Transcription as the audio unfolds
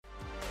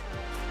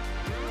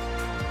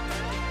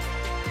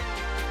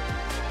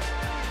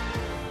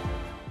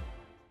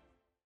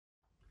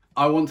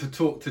I want to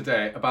talk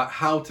today about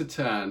how to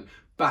turn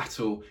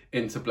battle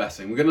into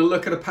blessing. We're going to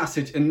look at a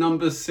passage in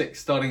Numbers 6,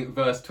 starting at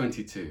verse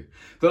 22.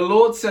 The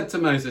Lord said to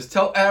Moses,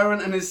 "Tell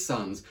Aaron and his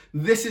sons,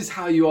 this is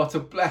how you are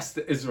to bless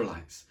the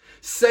Israelites.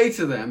 Say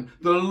to them,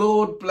 the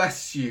Lord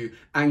bless you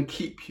and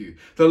keep you.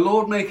 The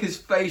Lord make his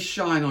face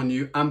shine on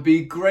you and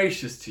be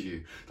gracious to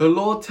you. The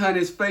Lord turn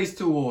his face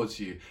towards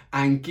you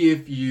and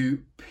give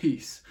you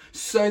peace.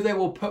 So they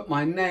will put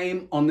my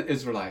name on the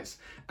Israelites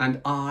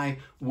and I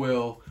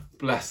will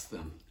bless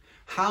them."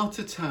 How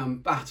to turn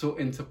battle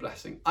into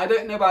blessing. I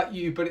don't know about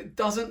you, but it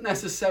doesn't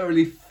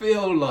necessarily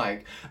feel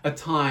like a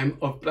time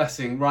of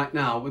blessing right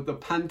now with the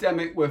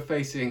pandemic we're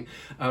facing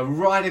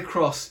right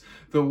across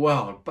the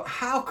world. But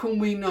how can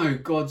we know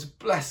God's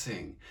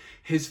blessing,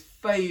 his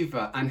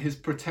favor and his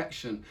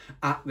protection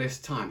at this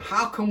time?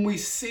 How can we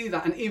see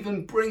that and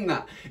even bring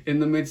that in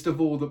the midst of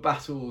all the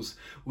battles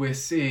we're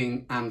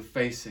seeing and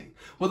facing?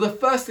 Well, the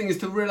first thing is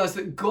to realize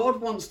that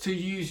God wants to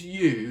use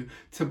you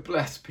to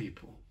bless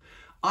people.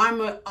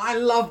 I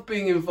love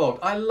being involved.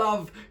 I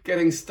love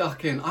getting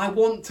stuck in. I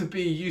want to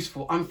be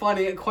useful. I'm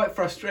finding it quite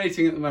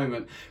frustrating at the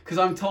moment because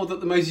I'm told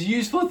that the most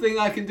useful thing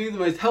I can do, the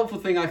most helpful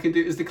thing I can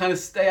do is to kind of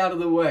stay out of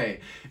the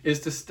way,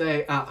 is to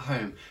stay at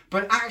home.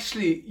 But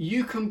actually,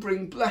 you can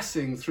bring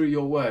blessing through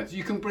your words.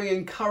 You can bring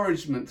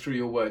encouragement through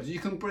your words. You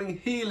can bring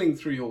healing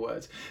through your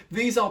words.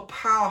 These are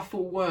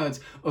powerful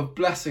words of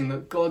blessing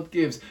that God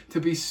gives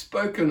to be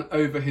spoken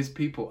over his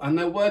people. And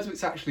they're words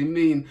which actually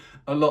mean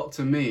a lot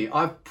to me.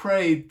 I've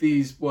prayed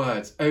these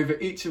words over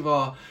each of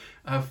our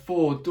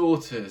 4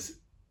 daughters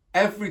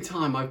every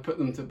time I've put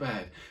them to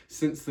bed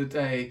since the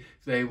day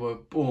they were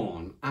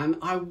born. And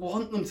I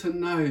want them to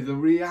know the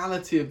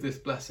reality of this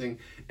blessing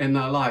in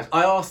their lives.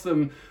 I asked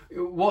them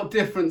what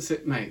difference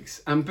it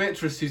makes. And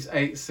Beatrice, who's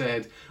 8,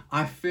 said,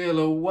 "I feel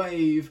a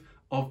wave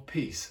of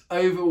peace,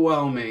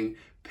 overwhelming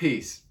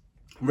peace."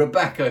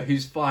 Rebecca,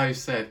 who's 5,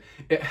 said,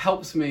 "It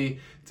helps me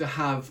to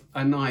have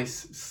a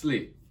nice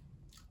sleep."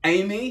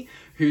 Amy,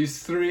 who's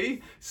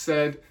 3,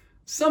 said,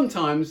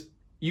 "Sometimes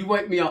you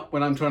wake me up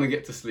when I'm trying to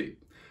get to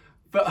sleep."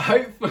 But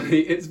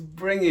hopefully it's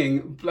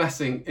bringing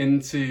blessing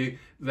into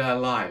their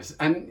lives.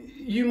 And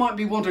you might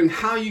be wondering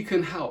how you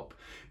can help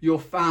your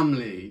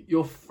family,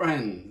 your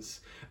friends,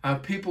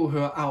 people who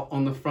are out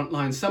on the front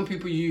line, some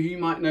people you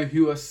might know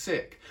who are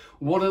sick.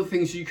 One of the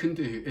things you can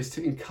do is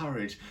to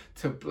encourage,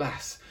 to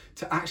bless,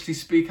 to actually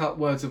speak out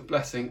words of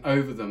blessing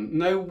over them.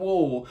 No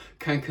wall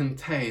can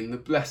contain the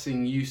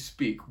blessing you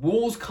speak.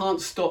 Walls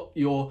can't stop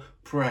your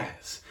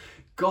prayers.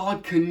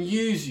 God can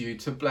use you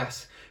to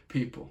bless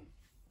people.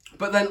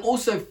 But then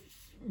also,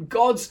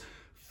 God's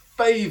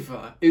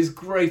favor is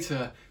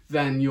greater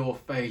than your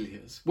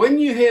failures. When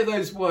you hear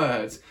those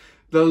words,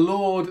 the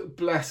Lord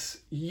bless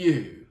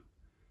you,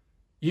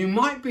 you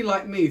might be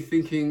like me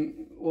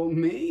thinking, well,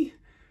 me?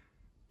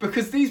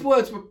 Because these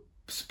words were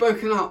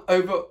spoken out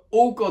over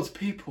all God's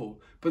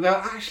people, but they're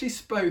actually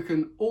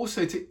spoken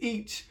also to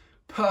each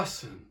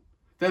person.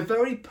 They're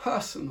very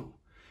personal.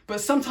 But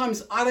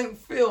sometimes I don't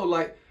feel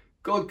like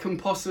God can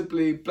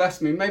possibly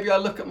bless me. Maybe I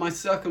look at my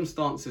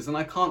circumstances and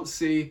I can't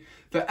see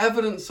the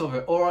evidence of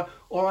it. Or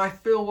I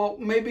feel, well,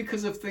 maybe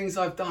because of things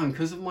I've done,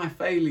 because of my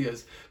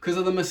failures, because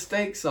of the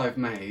mistakes I've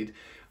made,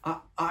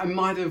 I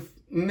might have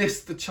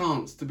missed the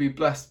chance to be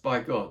blessed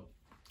by God.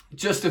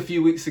 Just a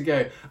few weeks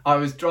ago, I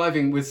was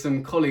driving with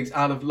some colleagues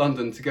out of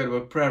London to go to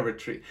a prayer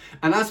retreat.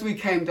 And as we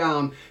came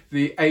down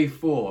the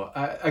A4,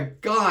 a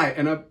guy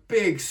in a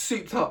big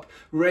souped up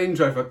Range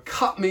Rover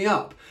cut me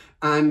up.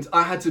 And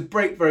I had to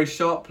brake very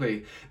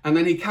sharply. And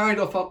then he carried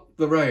off up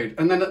the road.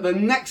 And then at the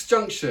next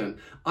junction,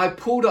 I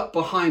pulled up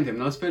behind him.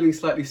 And I was feeling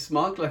slightly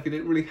smug, like it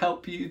didn't really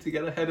help you to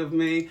get ahead of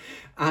me.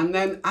 And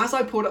then as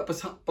I pulled up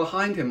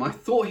behind him, I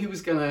thought he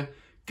was going to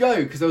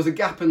go because there was a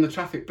gap in the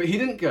traffic, but he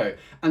didn't go.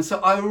 And so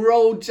I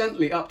rolled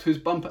gently up to his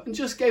bumper and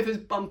just gave his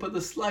bumper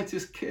the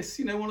slightest kiss.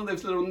 You know, one of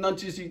those little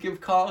nudges you give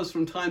cars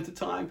from time to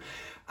time.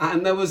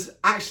 And there was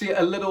actually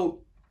a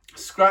little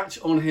scratch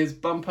on his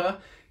bumper.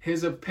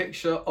 Here's a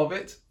picture of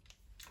it.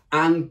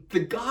 And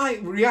the guy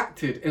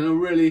reacted in a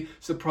really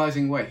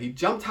surprising way. He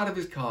jumped out of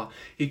his car,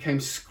 he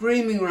came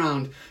screaming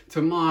round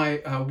to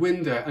my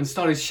window and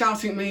started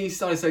shouting at me. He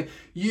started saying,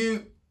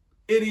 "You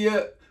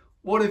idiot,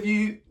 what have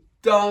you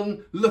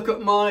done? Look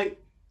at my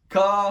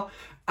car."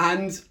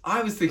 And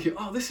I was thinking,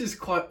 oh, this is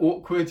quite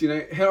awkward. You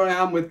know, here I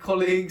am with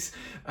colleagues.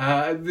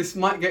 This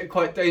might get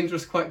quite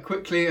dangerous quite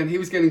quickly. And he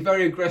was getting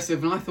very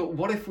aggressive. And I thought,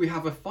 what if we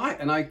have a fight?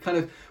 And I kind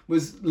of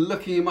was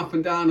looking him up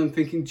and down and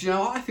thinking, do you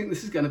know what? I think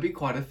this is going to be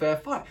quite a fair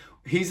fight.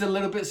 He's a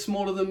little bit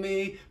smaller than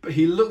me, but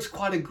he looks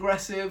quite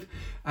aggressive.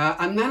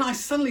 And then I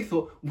suddenly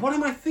thought, what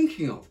am I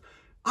thinking of?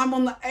 I'm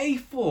on the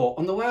A4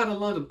 on the way out of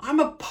London.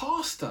 I'm a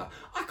pastor.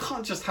 I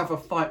can't just have a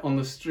fight on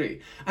the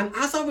street. And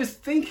as I was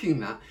thinking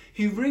that,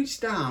 he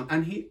reached down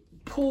and he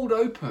pulled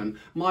open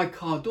my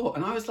car door.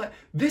 And I was like,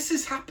 this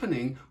is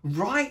happening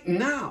right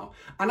now.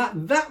 And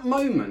at that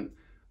moment,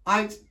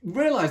 I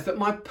realized that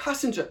my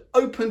passenger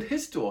opened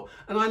his door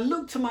and I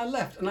looked to my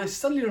left and I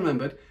suddenly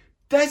remembered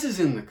Des is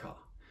in the car.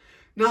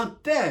 Now,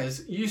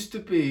 Des used to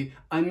be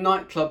a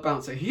nightclub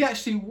bouncer. He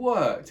actually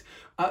worked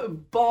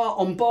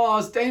on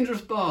bars,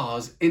 dangerous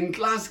bars in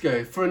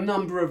Glasgow for a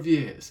number of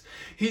years.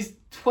 He's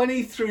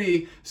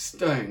 23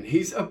 stone.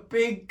 He's a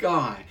big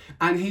guy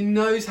and he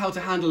knows how to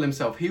handle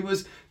himself. He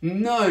was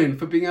known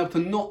for being able to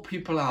knock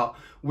people out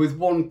with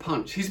one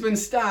punch. He's been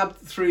stabbed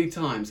 3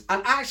 times.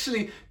 And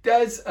actually,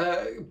 Des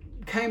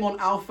came on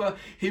Alpha,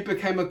 he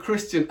became a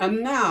Christian,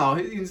 and now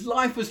his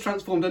life was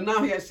transformed, and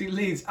now he actually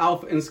leads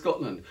Alpha in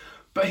Scotland.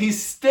 But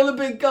he's still a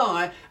big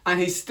guy and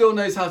he still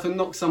knows how to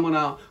knock someone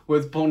out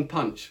with one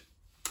punch.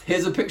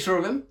 Here's a picture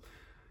of him.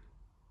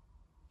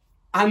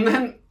 And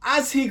then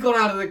as he got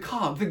out of the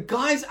car, the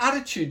guy's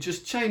attitude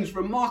just changed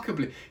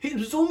remarkably. It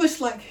was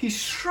almost like he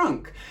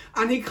shrunk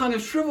and he kind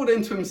of shriveled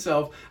into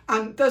himself.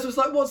 And Des was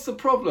like, "What's the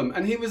problem?"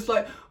 And he was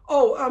like,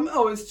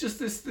 it's just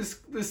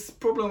this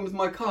problem with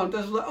my car." And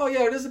Des was like, "Oh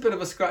yeah, it is a bit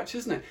of a scratch,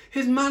 isn't it?"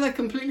 His manner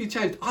completely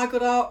changed. I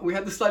got out, we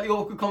had this slightly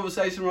awkward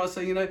conversation where I was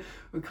saying,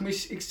 "Can we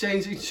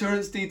exchange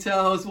insurance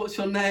details? What's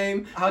your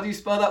name? How do you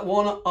spell that,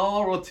 1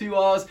 R or 2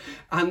 R's?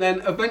 And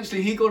then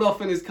eventually he got off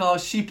in his car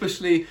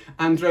sheepishly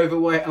and drove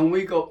away, and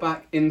we got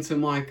back into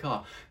my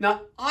car.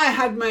 Now, I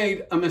had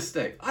made a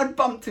mistake. I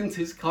bumped into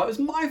his car. It was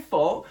my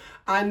fault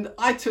and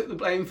I took the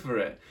blame for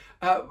it.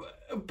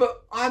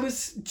 But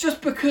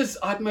just because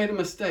I'd made a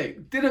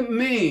mistake didn't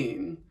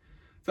mean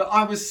that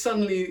I was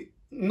suddenly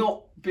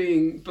not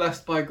being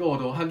blessed by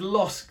God or had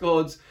lost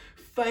God's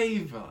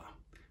favour.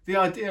 The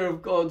idea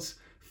of God's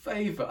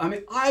favour. I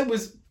mean, I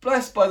was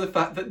blessed by the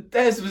fact that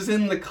Des was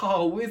in the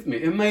car with me.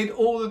 It made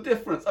all the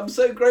difference. I'm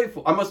so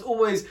grateful. I must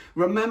always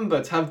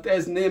remember to have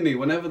Des near me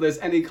whenever there's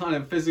any kind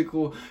of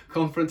physical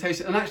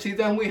confrontation. And actually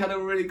then we had a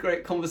really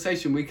great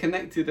conversation. We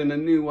connected in a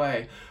new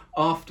way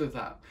after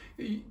that.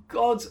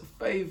 God's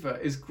favour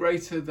is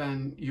greater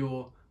than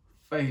your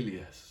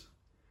failures.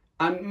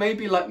 And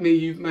maybe like me,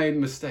 you've made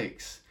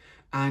mistakes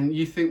and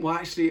you think, well,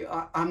 actually,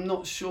 I'm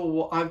not sure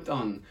what I've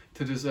done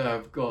to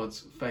deserve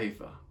God's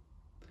favour.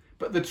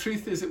 But the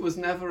truth is, it was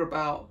never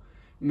about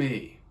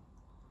me.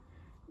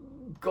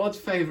 God's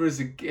favour is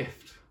a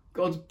gift.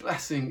 God's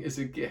blessing is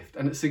a gift.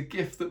 And it's a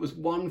gift that was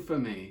won for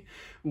me,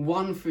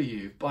 won for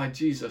you by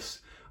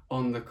Jesus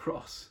on the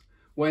cross.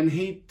 When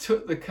he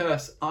took the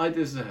curse I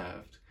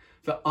deserved,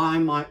 that I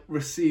might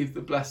receive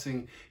the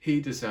blessing he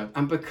deserved.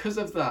 And because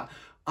of that,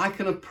 I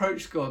can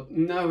approach God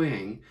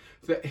knowing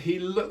that he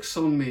looks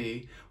on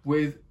me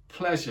with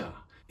pleasure.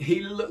 He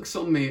looks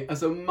on me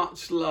as a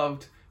much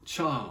loved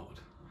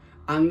child,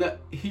 and that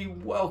he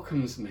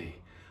welcomes me,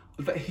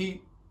 that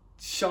he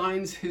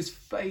shines his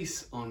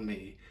face on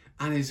me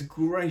and is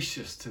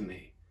gracious to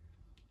me.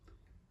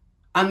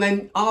 And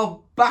then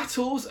our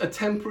battles are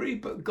temporary,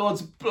 but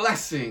God's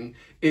blessing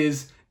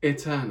is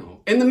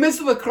eternal. In the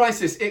midst of a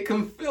crisis, it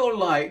can feel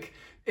like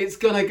it's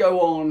going to go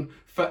on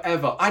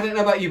forever. I don't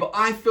know about you, but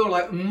I feel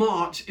like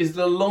March is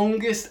the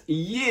longest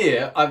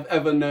year I've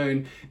ever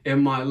known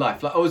in my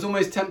life. Like I was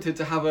almost tempted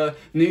to have a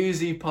New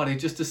Year's Eve party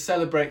just to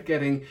celebrate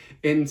getting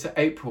into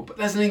April. But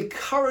there's an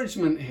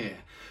encouragement here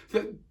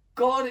that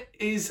God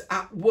is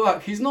at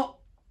work. He's not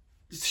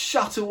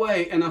shut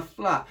away in a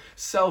flat,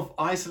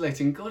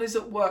 self-isolating. God is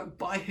at work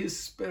by his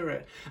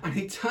Spirit and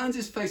he turns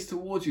his face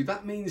towards you.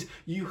 That means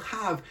you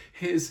have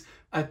his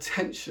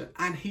attention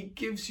and he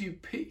gives you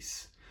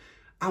peace.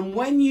 And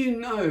when you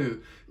know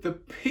the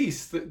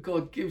peace that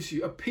God gives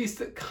you, a peace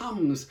that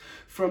comes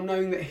from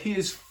knowing that he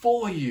is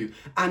for you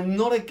and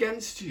not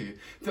against you,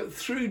 that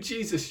through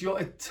Jesus your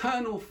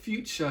eternal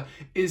future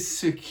is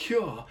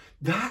secure,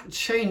 that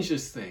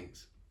changes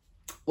things.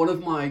 One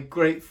of my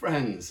great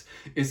friends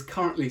is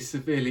currently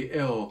severely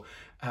ill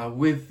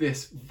with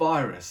this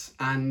virus,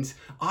 and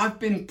I've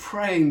been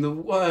praying the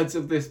words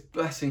of this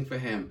blessing for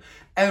him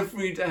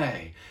every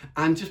day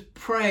and just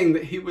praying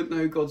that he would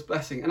know God's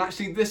blessing. And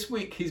actually this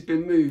week he's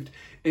been moved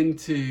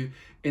into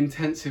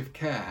intensive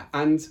care,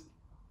 and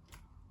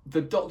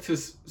the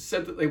doctors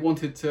said that they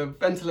wanted to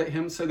ventilate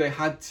him, so they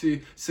had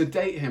to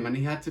sedate him and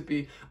he had to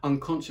be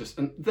unconscious.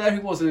 And there he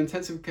was in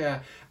intensive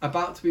care,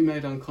 about to be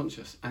made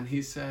unconscious, and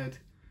he said,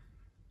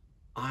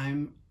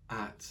 "I'm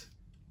at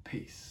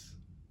peace.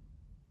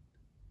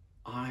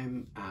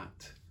 I'm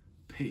at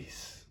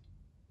peace."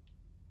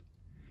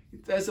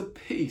 There's a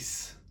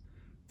peace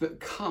that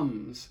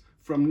comes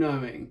from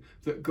knowing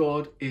that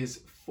God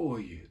is for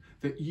you,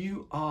 that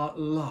you are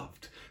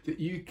loved, that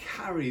you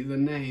carry the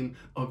name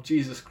of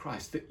Jesus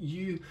Christ, that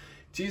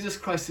Jesus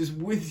Christ is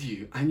with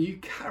you and you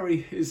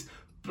carry his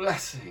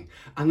blessing,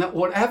 and that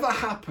whatever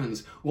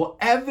happens,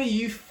 whatever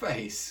you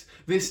face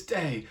this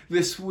day,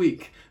 this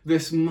week,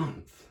 this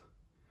month,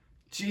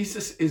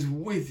 Jesus is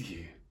with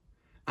you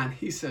and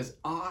he says,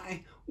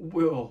 "I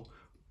will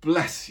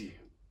bless you."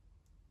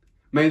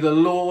 May the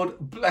Lord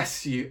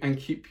bless you and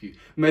keep you.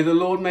 May the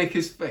Lord make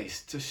his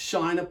face to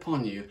shine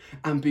upon you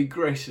and be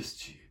gracious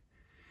to you.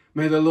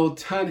 May the Lord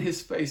turn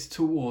his face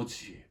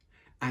towards you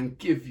and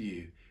give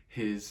you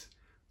his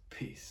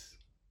peace.